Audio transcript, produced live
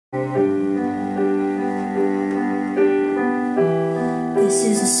This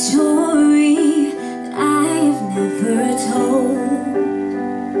is a story that I have never told.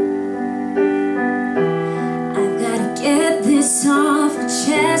 I've gotta get this off my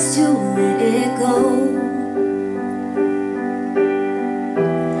chest to let it go.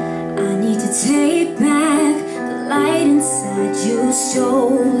 I need to take back the light inside you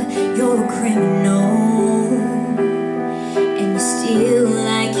stole. You're a criminal, and you steal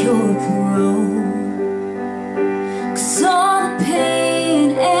like you're a pro. 'Cause all the pain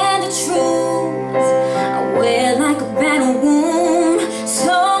and the truth I wear like a battle wound.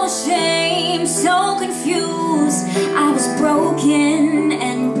 So ashamed, so confused, I was broken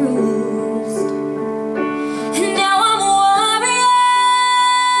and bruised. And now I'm a warrior.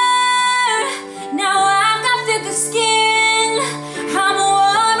 Now I've got thicker skin. I'm a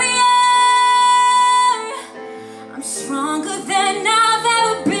warrior. I'm stronger than I've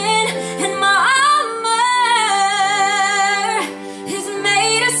ever been, and my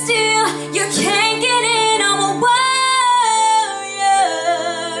you can't get in. I'm a warrior,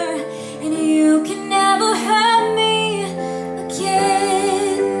 and you can never hurt me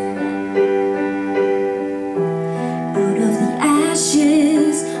again. Out of the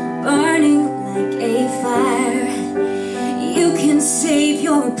ashes, burning like a fire, you can save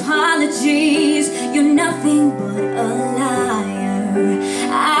your apologies. You're nothing but a liar.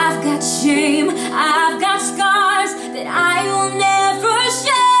 I've got shame, I've got scars that I will never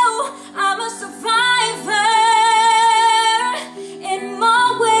show. I'm a survivor in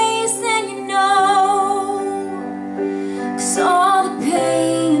more ways than you know. 'Cause all the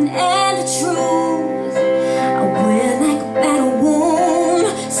pain and the truth I wear like a battle wound.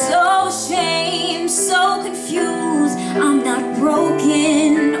 So ashamed, so confused, I'm not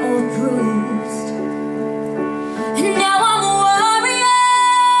broken or bruised. And now I'm a warrior.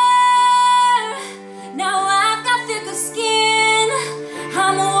 Now I've got thicker skin.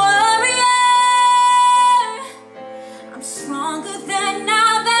 I'm a stronger than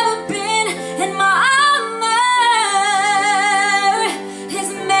I've ever been, and my armor is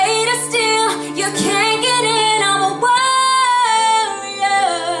made of steel. You can't get in. I'm a warrior,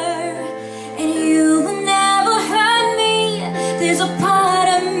 and you will never hurt me. There's a part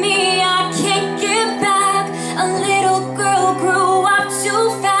of me I can't get back. A little girl grew up too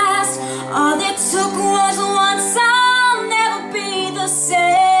fast. All it took was once. I'll never be the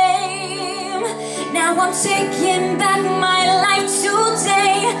same. Now I'm taking back my life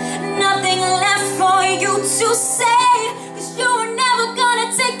today. Nothing left for you to say, 'cause you were never gonna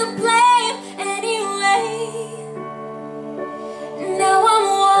take the blame anyway. Now I'm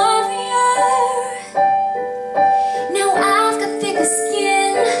a warrior. Now I've got thicker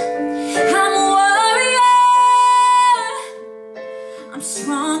skin. I'm a warrior. I'm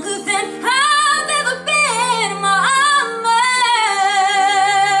stronger than I